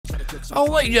Oh,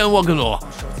 ladies and gentlemen, welcome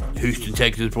to Houston,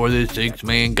 Texas for this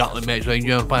 6-man gauntlet match. Ladies and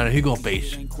gentlemen, find out who's going to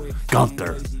face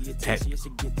Gunther.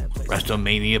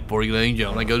 WrestleMania 40, ladies and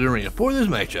gentlemen. I go to the arena for this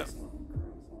matchup.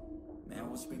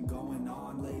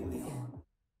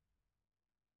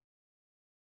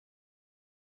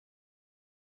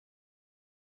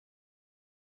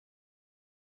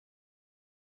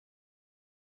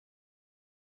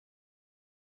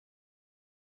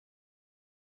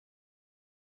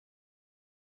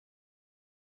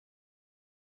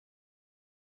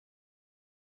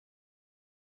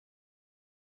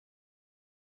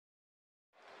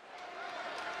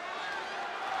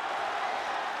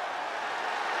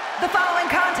 The following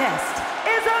contest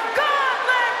is a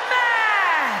gauntlet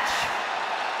match!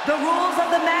 The rules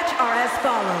of the match are as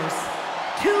follows.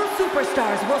 2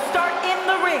 superstars will start in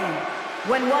the ring.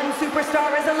 When one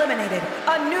superstar is eliminated,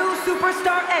 a new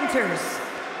superstar enters.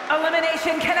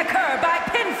 Elimination can occur by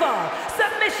pinfall,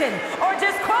 submission, or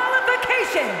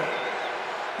disqualification.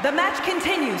 The match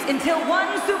continues until one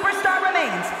superstar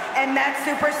remains, and that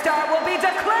superstar will be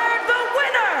declared the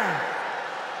winner!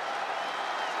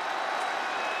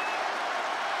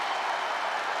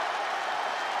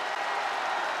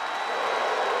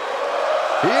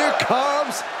 Here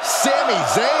comes Sami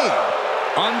Zayn.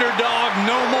 Underdog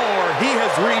no more. He has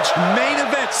reached main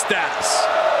event status.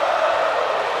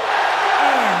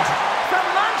 And from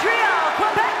Montreal,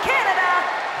 Quebec, Canada,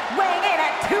 weighing in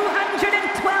at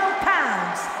 212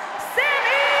 pounds,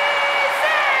 Sami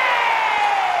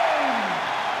Zayn!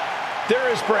 There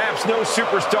is perhaps no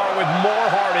superstar with more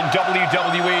heart in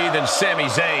WWE than Sami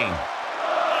Zayn.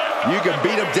 You can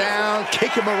beat him down,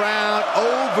 kick him around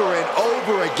over and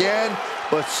over again,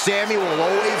 but Sami will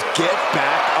always get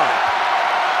back up.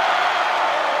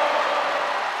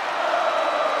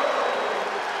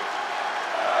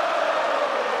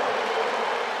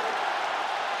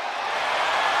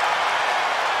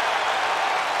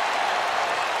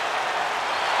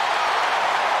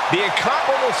 The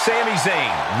incomparable Sami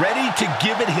Zayn, ready to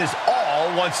give it his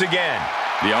all once again.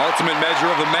 The ultimate measure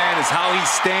of a man is how he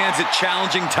stands at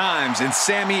challenging times, and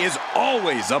Sami is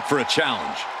always up for a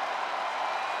challenge.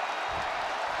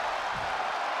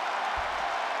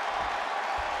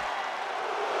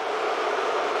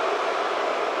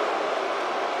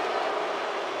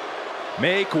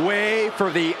 Make way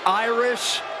for the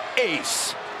Irish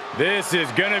Ace. This is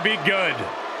gonna be good.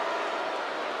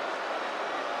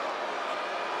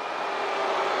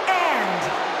 And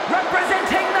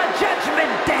representing the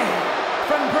Judgment Day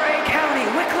from Bray County,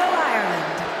 Wicklow,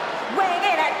 Ireland, weighing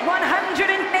in at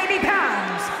 180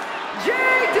 pounds,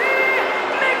 JD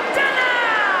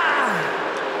McDonald!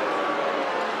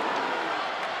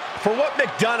 For what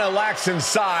McDonald lacks in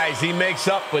size, he makes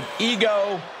up with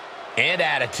ego and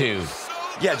attitude.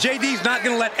 Yeah, JD's not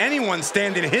going to let anyone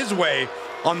stand in his way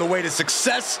on the way to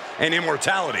success and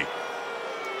immortality.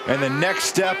 And the next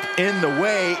step in the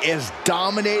way is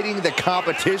dominating the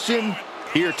competition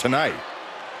here tonight.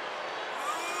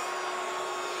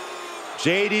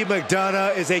 JD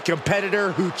McDonald is a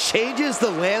competitor who changes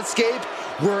the landscape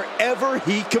wherever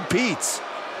he competes.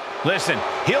 Listen,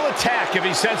 he'll attack if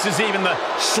he senses even the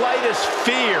slightest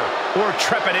fear or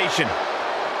trepidation.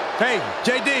 Hey,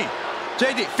 JD,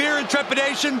 fear and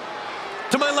trepidation?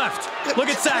 To my left, look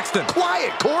at Saxton.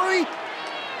 Quiet, Corey!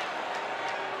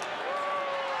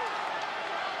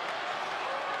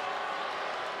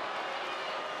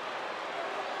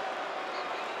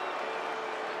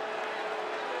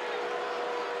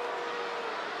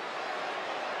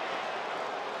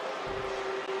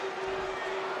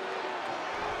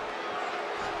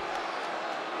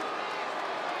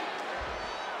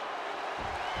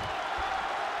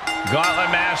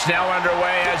 Gauntlet match now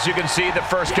underway. As you can see, the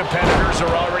first competitors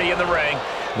are already in the ring.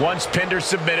 Once pinned or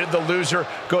submitted, the loser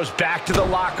goes back to the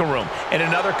locker room, and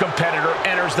another competitor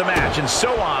enters the match, and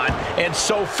so on and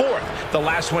so forth. The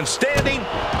last one standing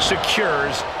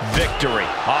secures victory.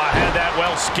 Had that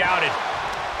well scouted.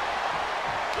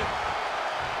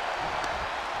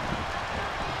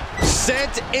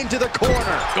 Sent into the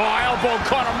corner. Elbow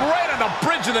caught him right on the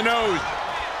bridge of the nose.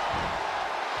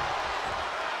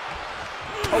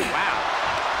 Oh, wow.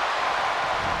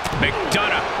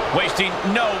 McDonald wasting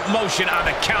no motion on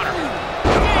the counter.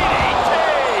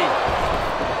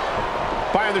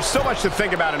 Byron, there's so much to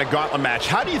think about in a gauntlet match.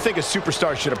 How do you think a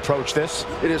superstar should approach this?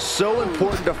 It is so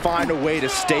important to find a way to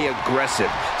stay aggressive.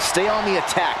 Stay on the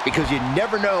attack, because you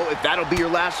never know if that'll be your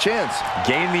last chance.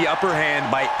 Gain the upper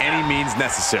hand by any means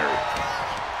necessary.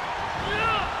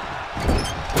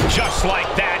 Just like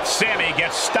that, Sami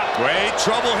gets stuck. Great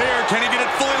trouble here. Can he get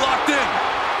it fully locked in?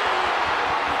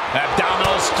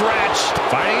 Abdominal stretch.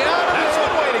 Fighting out of it. That's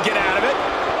one way to get out of it.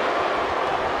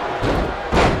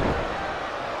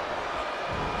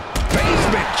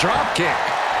 Basement drop kick.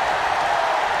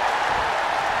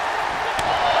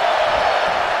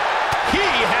 He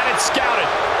had it scouted.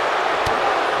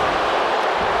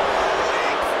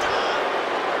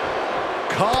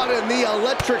 Caught in the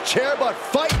electric chair, but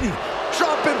fighting,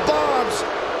 dropping bombs,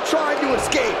 trying to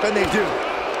escape, and they do.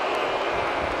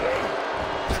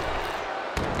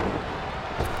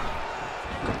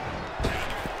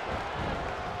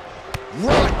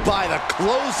 Rocked by the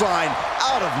clothesline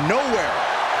out of nowhere.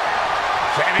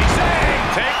 Sami Zayn,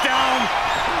 takedown.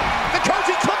 The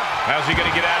coaching club. How's he going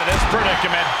to get out of this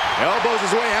predicament? Elbows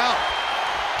his way out.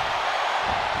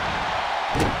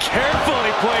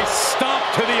 Carefully placed stomp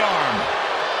to the arm.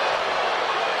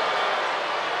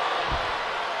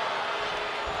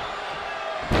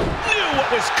 Knew what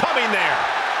was coming there.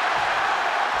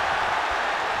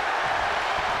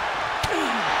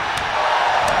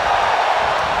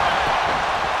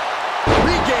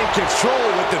 Regain control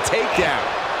with the takedown.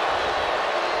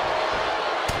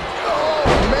 Oh,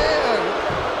 man.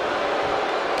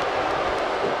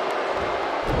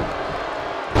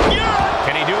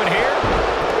 Can he do it here?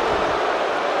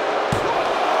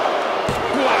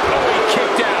 Wow, he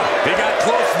kicked out. He got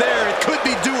close there. It could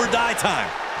be do or die time.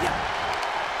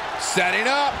 Setting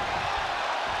up.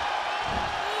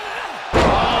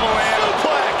 All the way out.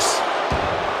 Suplex.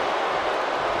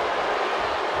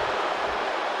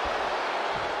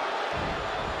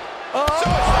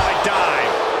 Suicide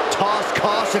dive. Tossed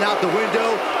caution out the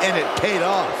window, and it paid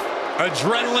off.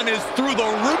 Adrenaline is through the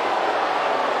roof.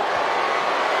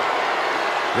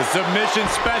 The submission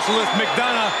specialist,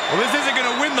 Mcdonald. Well, this isn't going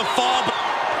to win the fall.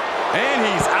 And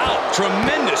he's out.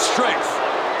 Tremendous strength.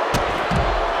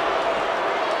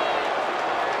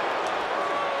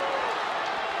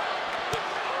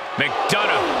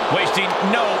 McDonald wasting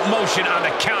no motion on the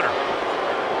counter.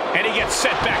 And he gets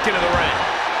set back into the ring.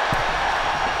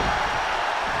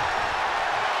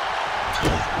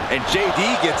 And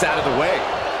JD gets out of the way.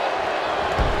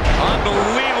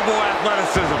 Unbelievable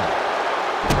athleticism.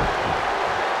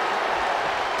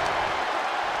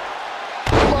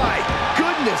 My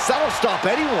goodness, that'll stop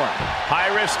anyone.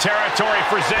 High-risk territory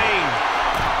for Zayn.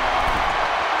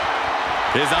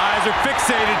 His eyes are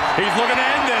fixated. He's looking to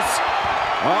end this.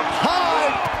 Up high.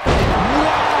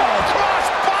 Wow, cross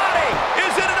body.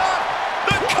 Is it enough?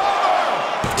 The cover.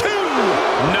 2.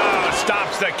 No,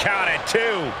 stops the count at 2.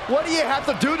 What do you have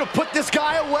to do to put this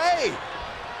guy away?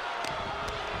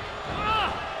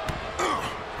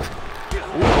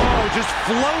 Whoa, just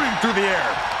floating through the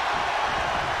air.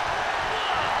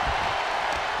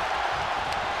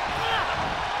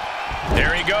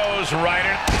 There he goes, right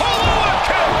in. Oh, a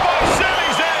count by Sami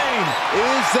Zayn.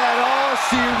 Is that all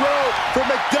she wrote for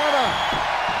McDonald?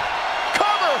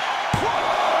 Cover.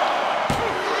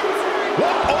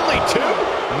 What, only 2?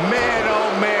 Man,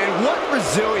 oh man, what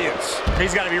resilience.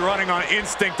 He's got to be running on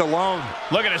instinct alone.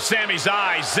 Looking at Sami's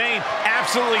eyes, Zayn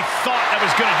absolutely thought that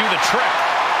was going to do the trick.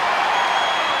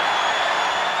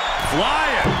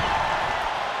 Flying.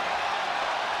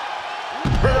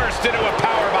 Reversed into a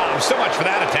powerbomb. So much for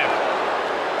that attempt.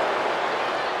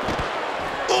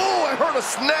 Oh, I heard a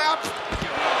snap.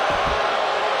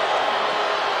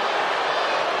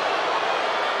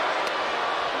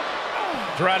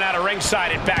 Thrown out of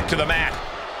ringside and back to the mat.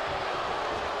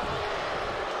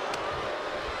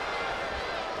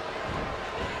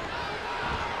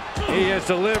 He is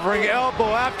delivering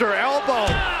elbow after elbow.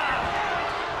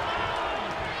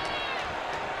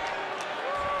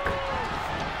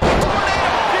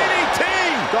 DDT!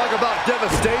 Talk about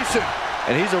devastation.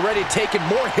 And he's already taken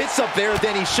more hits up there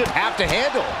than he should have to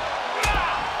handle.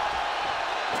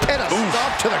 And a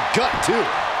stomp to the gut, too.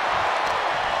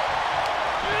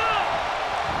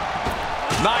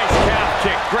 Nice calf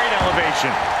kick. Great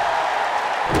elevation.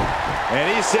 And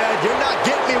he said, "You're not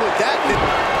getting me with that."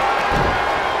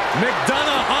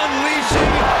 McDonald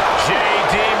unleashing.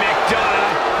 J.D.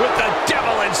 McDonald with the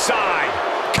devil inside.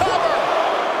 Cover!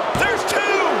 There's 2!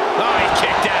 Oh, he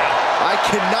kicked out. I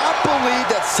cannot believe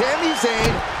that Sami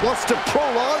Zayn wants to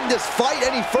prolong this fight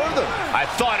any further. I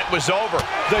thought it was over.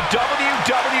 The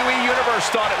WWE Universe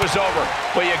thought it was over.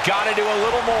 But you got to do a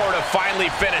little more to finally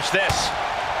finish this.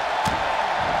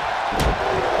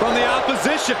 From the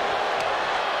opposition.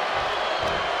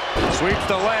 Sweeps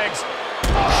the legs.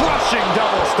 Crushing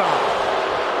double stomp.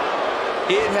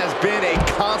 It has been a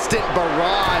constant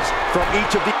barrage from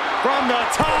each of the... From the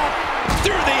top,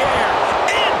 through the air,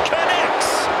 and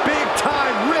connects. Big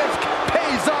time risk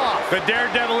pays off. The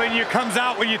daredevil in you comes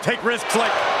out when you take risks like...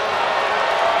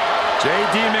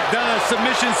 J.D. McDonough,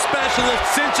 submission specialist,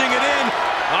 cinching it in.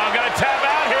 I'm going to tap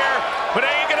out here, but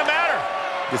it ain't going to matter.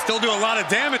 You still do a lot of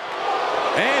damage.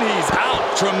 And he's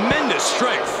out. Tremendous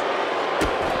strength.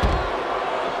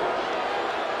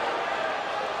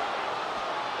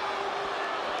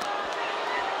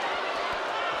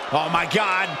 Oh, my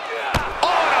God.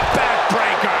 Oh, and a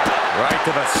backbreaker. Right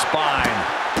to the spine.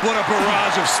 What a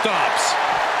barrage of stops.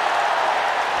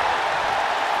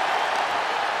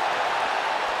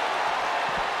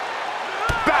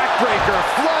 Backbreaker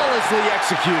flawlessly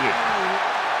executed.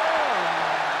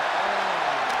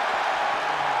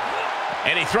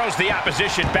 And he throws the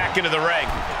opposition back into the ring.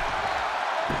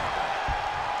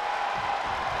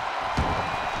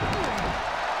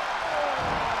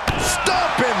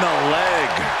 Stomp in the leg.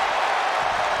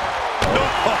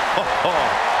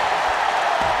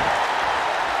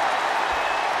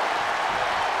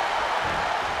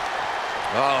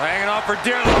 Oh, hanging on for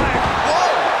dear life.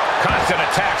 Whoa! Constant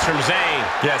attacks from Zayn.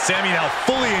 Yeah, Sammy now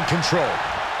fully in control.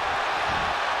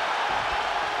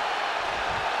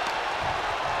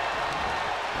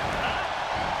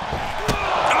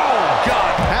 Oh,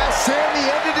 God. Has Sammy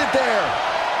ended it there?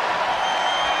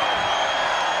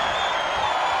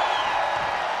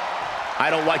 I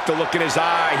don't like the look in his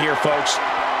eye here, folks.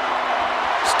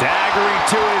 Staggering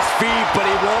to his feet, but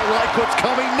he won't like what's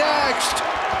coming next.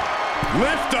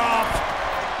 Lift off.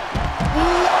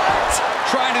 What?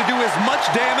 Trying to do as much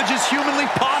damage as humanly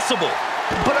possible.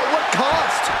 But at what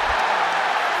cost?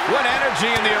 What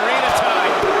energy in the arena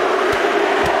tonight.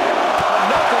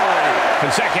 Enough already.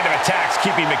 Consecutive attacks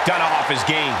keeping Mcdonald off his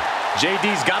game.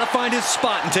 JD's got to find his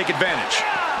spot and take advantage.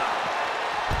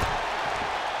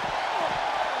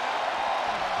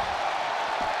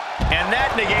 And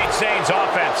that negates Zayn's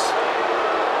offense.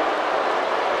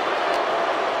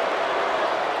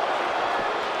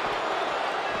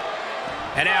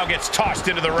 And now gets tossed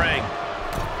into the ring.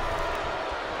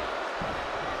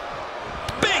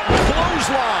 Big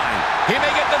clothesline. He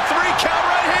may get the 3 count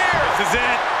right here. This is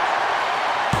it.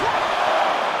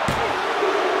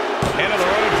 End of the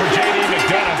road for JD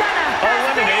Mcdonald.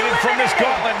 Eliminated from this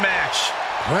gauntlet match.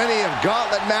 Plenty of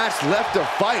gauntlet match left to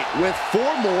fight with 4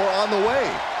 more on the way.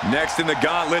 Next in the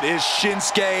gauntlet is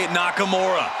Shinsuke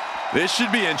Nakamura. This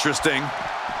should be interesting.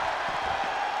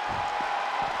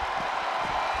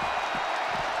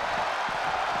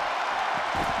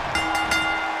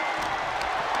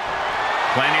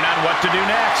 Planning on what to do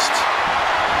next.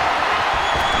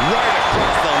 Right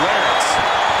across the larynx.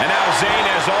 And now Zayn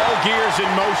has all gears in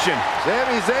motion.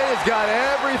 Sami Zayn has got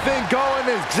everything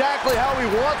going exactly how he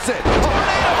wants it.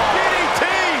 Tornado DDT!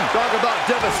 Talk about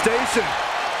devastation.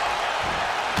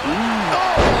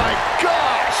 Oh my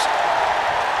gosh!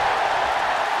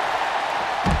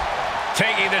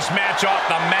 Taking this match off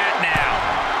the mat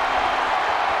now.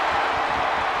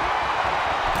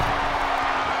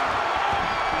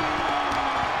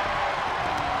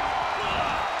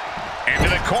 Into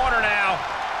the corner now.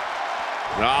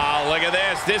 Oh, look at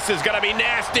this. This is going to be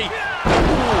nasty.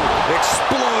 Ooh,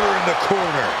 exploder in the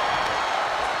corner.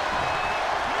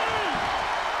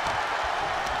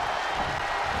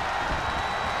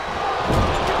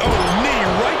 Oh, knee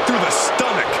right through the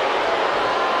stomach.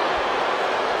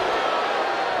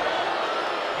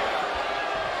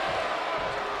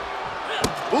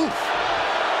 Oof.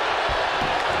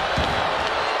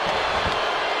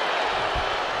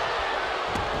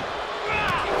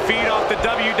 Feed off the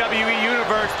WWE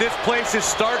Universe. This place is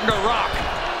starting to rock.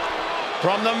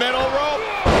 From the middle rope.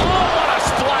 Oh, what a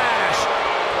splash.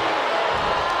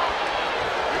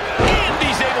 And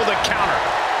he's able to counter.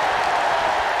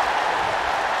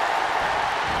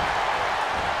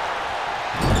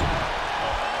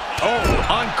 Oh,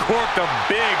 uncorked a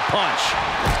big punch.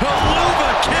 Haluva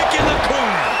kick in the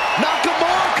corner.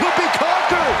 Nakamura could be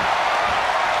conquered.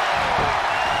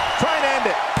 Try and end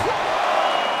it.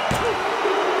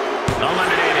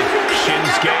 Eliminated.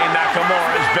 Shinsuke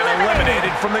Nakamura has been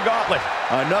eliminated from the gauntlet.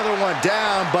 Another one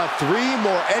down, but 3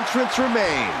 more entrants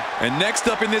remain. And next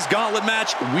up in this gauntlet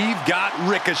match, we've got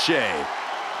Ricochet.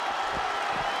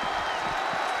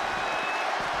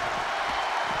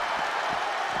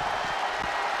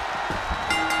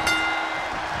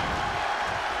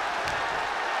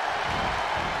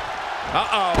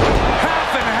 Uh-oh.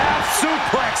 Half and half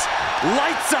suplex.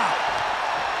 Lights out.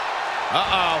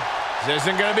 Uh-oh. This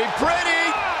isn't going to be pretty.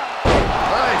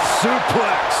 Nice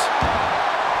suplex.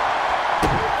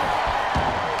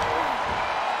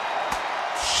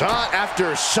 Shot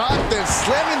after shot, then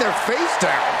slamming their face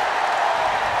down.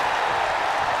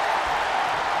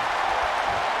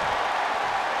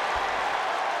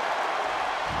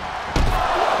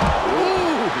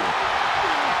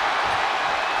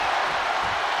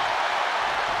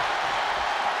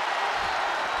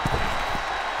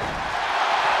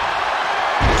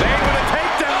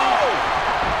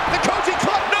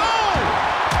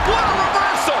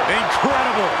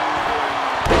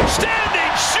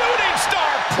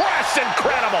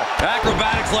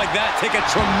 Acrobatics like that take a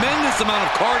tremendous amount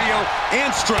of cardio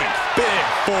and strength. Big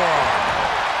forearm.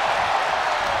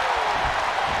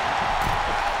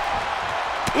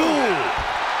 Ooh.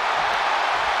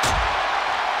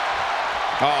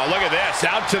 Oh, look at this.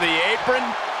 Out to the apron.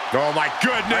 Oh, my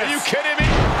goodness. Are you kidding me?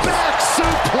 Back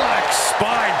suplex.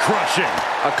 Spine crushing.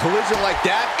 A collision like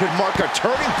that could mark a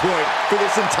turning point for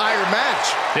this entire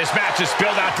match. This match is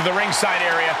spilled out to the ringside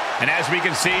area, and as we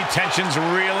can see, tension's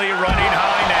really running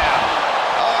high now.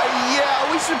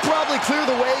 Yeah, we should probably clear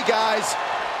the way, guys.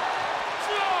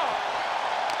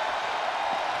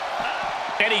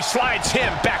 And he slides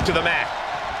him back to the mat.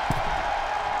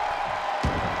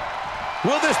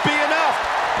 Will this be enough?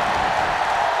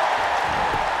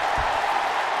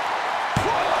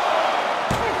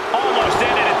 Almost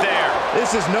ended it there.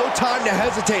 This is no time to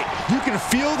hesitate. You can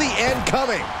feel the end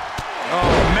coming. Oh,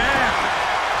 man.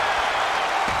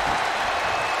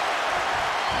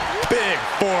 Big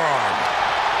forearm.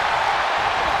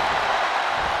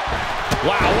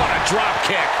 Wow, what a drop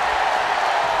kick.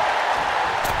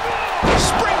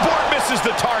 Springboard misses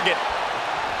the target.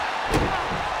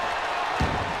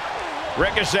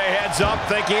 Ricochet heads up,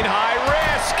 thinking high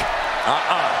risk.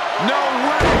 No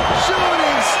way.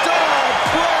 Shooting star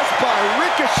press by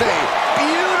Ricochet.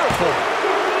 Beautiful.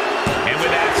 And with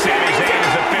that, Sami Zayn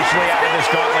is officially out of this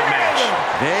gauntlet match.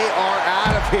 They are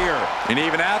out of here. And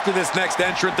even after this next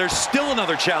entrant, there's still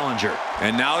another challenger.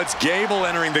 And now it's Gable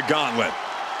entering the gauntlet.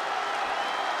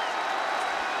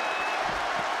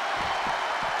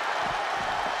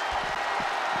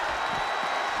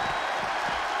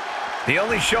 The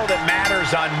only show that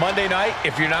matters on Monday night,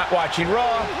 if you're not watching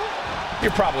Raw,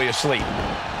 you're probably asleep.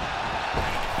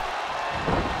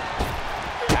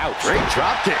 Ouch. Great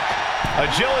drop kick.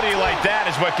 Agility like that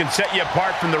is what can set you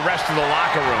apart from the rest of the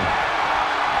locker room.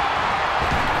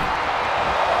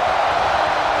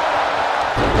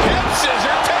 Hip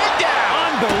scissor takedown.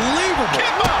 Unbelievable.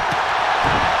 Keep up.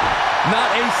 Not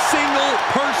a single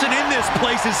person in this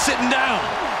place is sitting down.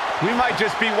 We might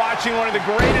just be watching one of the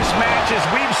greatest matches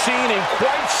we've seen in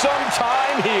quite some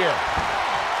time here.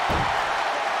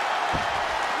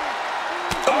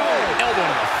 Oh, elbow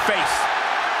in the face.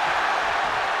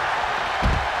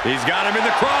 He's got him in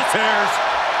the crosshairs.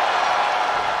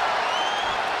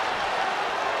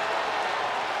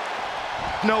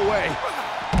 No way.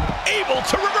 Able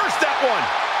to reverse that one.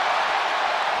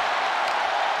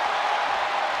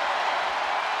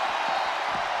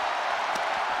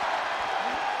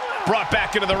 Brought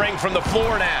back into the ring from the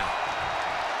floor now.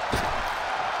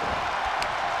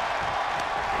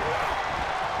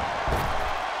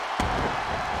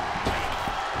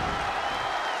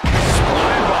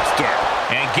 Spinebuster.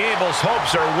 And Gable's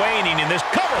hopes are waning in this.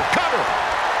 Cover, cover.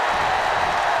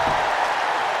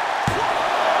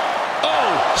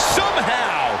 Oh,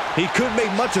 somehow. He couldn't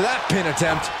make much of that pin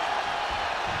attempt.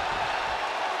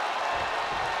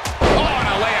 Oh, and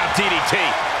a layout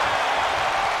DDT.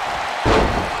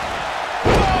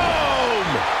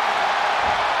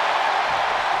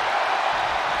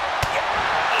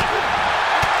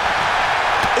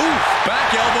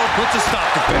 Back elbow puts a stop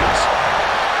to things.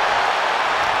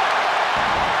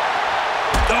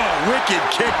 Oh, wicked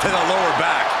kick to the lower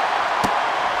back.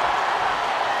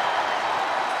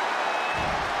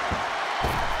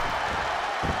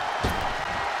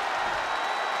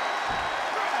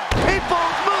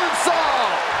 People's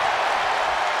moonsault.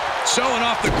 Showing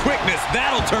off the quickness.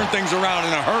 That'll turn things around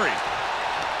in a hurry.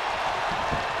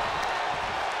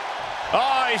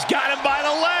 Oh, he's got him by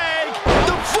the leg.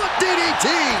 The foot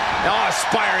DDT. Oh,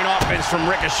 aspiring offense from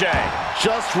Ricochet.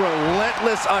 Just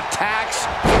relentless attacks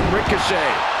from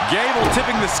Ricochet. Gable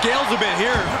tipping the scales a bit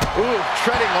here. Ooh,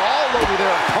 treading all over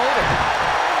their opponent.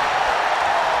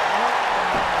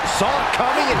 Saw it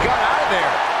coming and got out of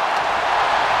there.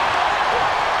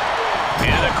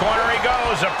 Into the corner he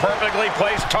goes. A perfectly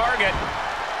placed target.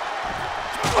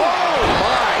 Oh,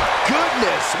 my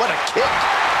goodness. What a kick.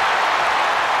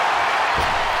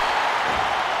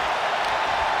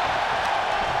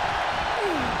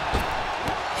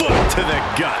 To the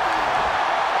gut.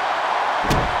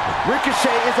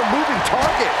 Ricochet is a moving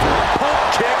target. Pump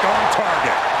kick on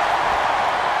target.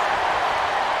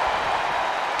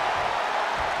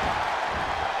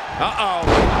 Uh-oh.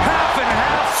 Half and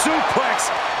half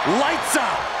suplex. Lights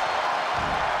out.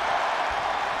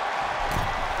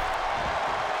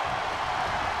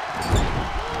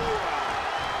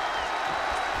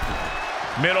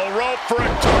 Middle rope for a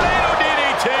tornado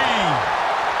DDT.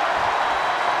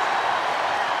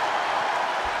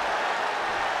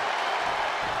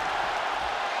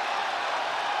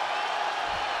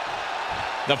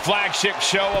 The flagship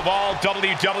show of all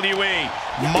WWE,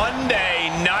 Monday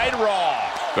Night Raw.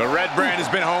 The red brand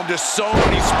has been home to so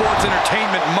many sports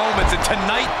entertainment moments, and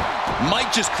tonight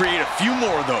might just create a few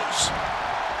more of those.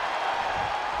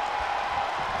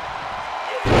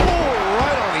 Oh,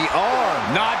 right on the arm.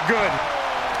 Not good.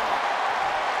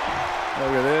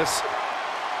 Look at this.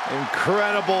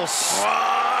 Incredible.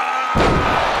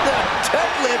 The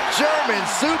deadlift German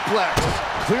suplex.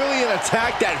 Clearly an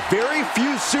attack that very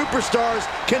few superstars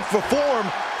can perform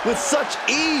with such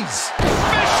ease.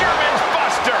 Fisherman's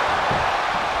Buster.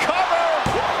 Cover.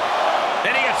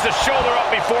 And he gets the shoulder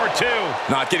up before two.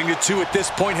 Not getting to two at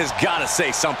this point has got to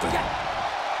say something.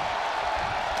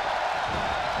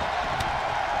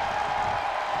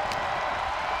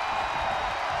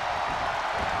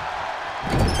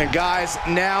 And guys,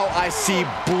 now I see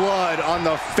blood on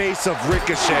the face of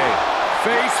Ricochet.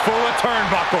 Face full of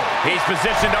turnbuckle. He's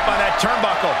positioned up on that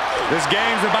turnbuckle. This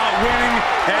game's about winning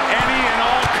at any and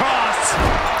all costs.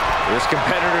 This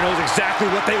competitor knows exactly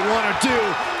what they want to do.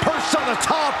 Perched on the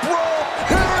top rope.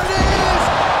 Here it is!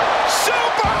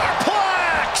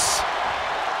 Superplex!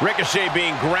 Ricochet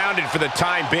being grounded for the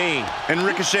time being. And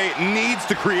Ricochet needs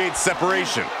to create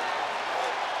separation.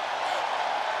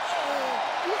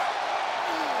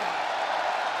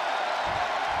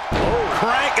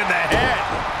 Crank in the head.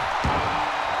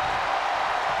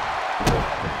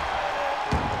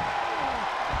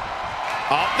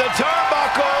 Up the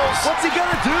turnbuckles. What's he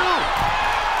gonna do?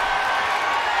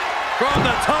 From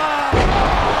the top.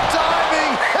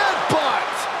 Diving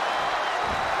headbutt.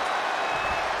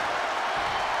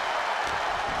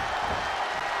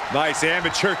 Nice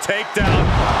amateur takedown.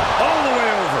 All the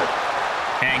way over.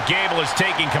 And Gable is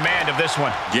taking command of this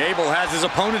one. Gable has his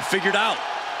opponent figured out.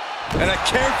 And a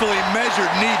carefully measured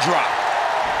knee drop.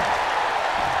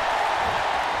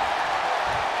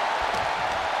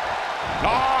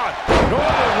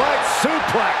 Northern right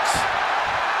suplex.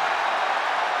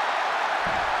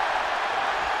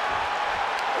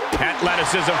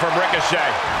 Athleticism from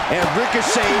Ricochet. And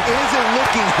Ricochet isn't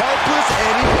looking helpless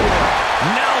anymore.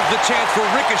 Now's the chance for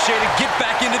Ricochet to get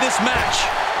back into this match.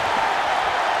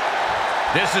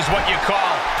 This is what you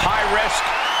call high risk,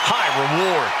 high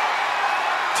reward.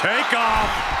 Take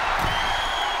off.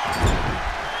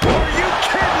 Are you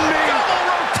kidding me? Double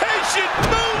rotation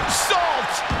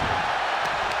moonsault.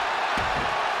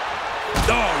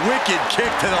 Oh, wicked kick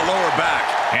to the lower back.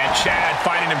 And Chad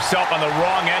finding himself on the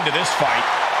wrong end of this fight.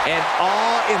 An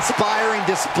awe-inspiring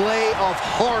display of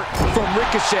heart from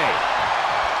Ricochet.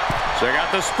 Check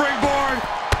out the springboard.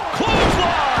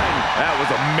 Clothesline. That was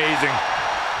amazing.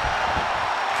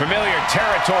 Familiar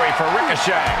territory for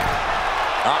Ricochet.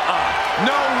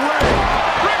 No way.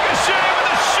 Ricochet with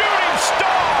a shooting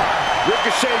star.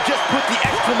 Ricochet just put the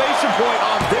exclamation point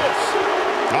on this.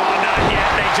 Oh, not yet.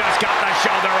 They just got the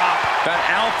shoulder up. That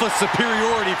alpha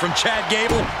superiority from Chad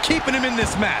Gable, keeping him in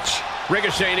this match.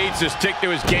 Ricochet needs to stick to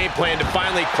his game plan to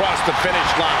finally cross the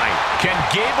finish line. Can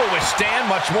Gable withstand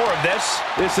much more of this?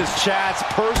 This is Chad's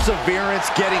perseverance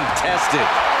getting tested.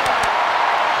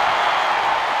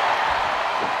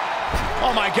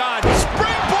 Oh, my God.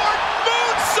 Springboard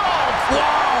moonsault!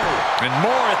 Wow! And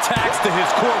more attacks to his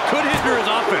core could hinder his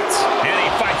offense. And he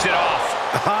fights it off.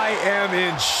 I am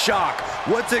in shock.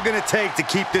 What's it going to take to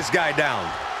keep this guy down?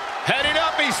 Heading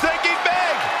up, he's thinking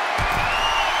big.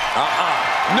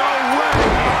 No way!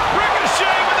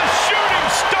 Ricochet with a shooting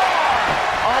star.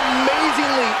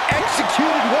 Amazingly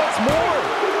executed once more.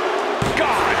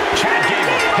 God, Chad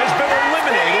Gable has been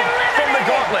eliminated from the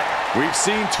Gauntlet. We've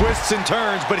seen twists and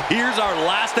turns, but here's our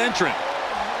last entrant.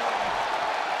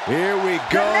 Here we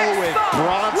go with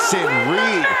Bronson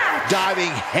Reed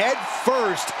diving head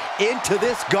first into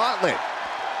this gauntlet.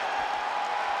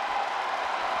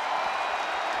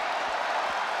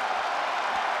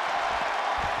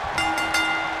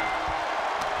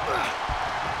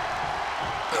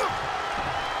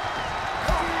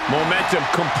 Momentum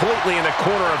completely in the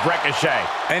corner of Ricochet.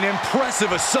 An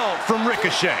impressive assault from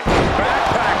Ricochet.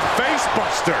 Backpack face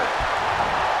buster.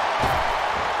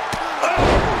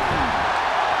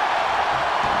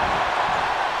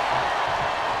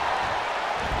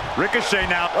 Ricochet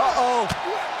now. Uh-oh.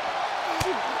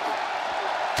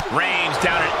 Reigns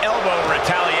down an elbow in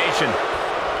retaliation.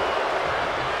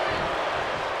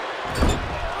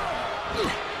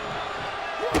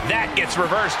 That gets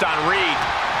reversed on Reed.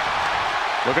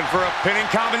 Looking for a pinning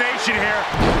combination here.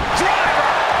 Driver!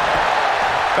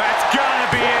 That's gotta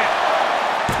be it.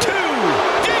 Two.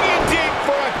 Digging deep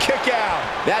for a kick out.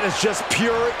 That is just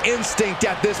pure instinct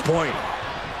at this point.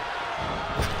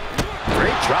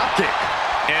 Great drop kick.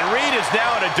 And Reed is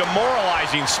now in a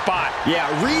demoralizing spot. Yeah,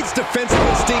 Reed's defensive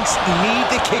instincts need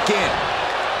to kick in.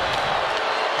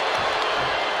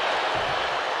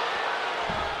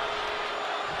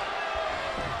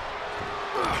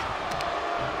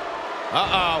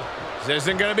 Uh-oh. This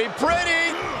isn't going to be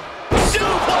pretty.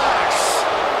 Suplex!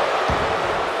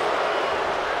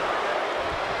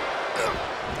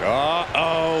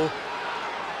 Uh-oh.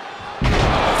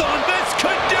 Thought this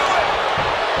could do it.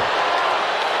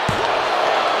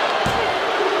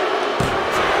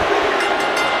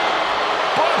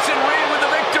 Bronson Reed with the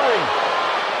victory.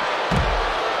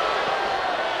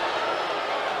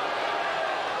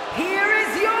 Here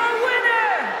is your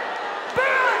winner,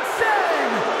 Bronson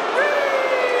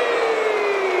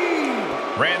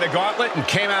Reed! Ran the gauntlet and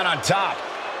came out on top.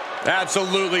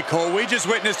 Absolutely, Cole. We just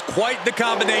witnessed quite the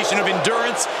combination of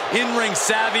endurance, in-ring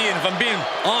savvy, and if I'm being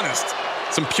honest,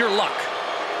 some pure luck.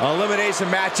 Elimination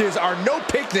matches are no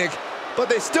picnic, but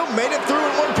they still made it through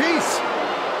in one piece.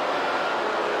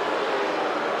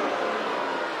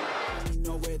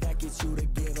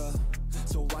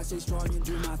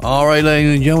 All right,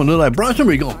 ladies and gentlemen, look like Bronson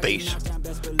Reed gonna face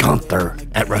Contender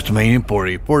at WrestleMania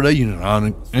 40 for the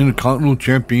Intercontinental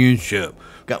Championship.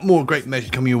 Got more great matches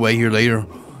coming your way here later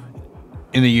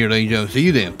in the year, ladies and gentlemen. See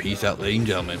you then. Peace out, ladies and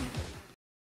gentlemen.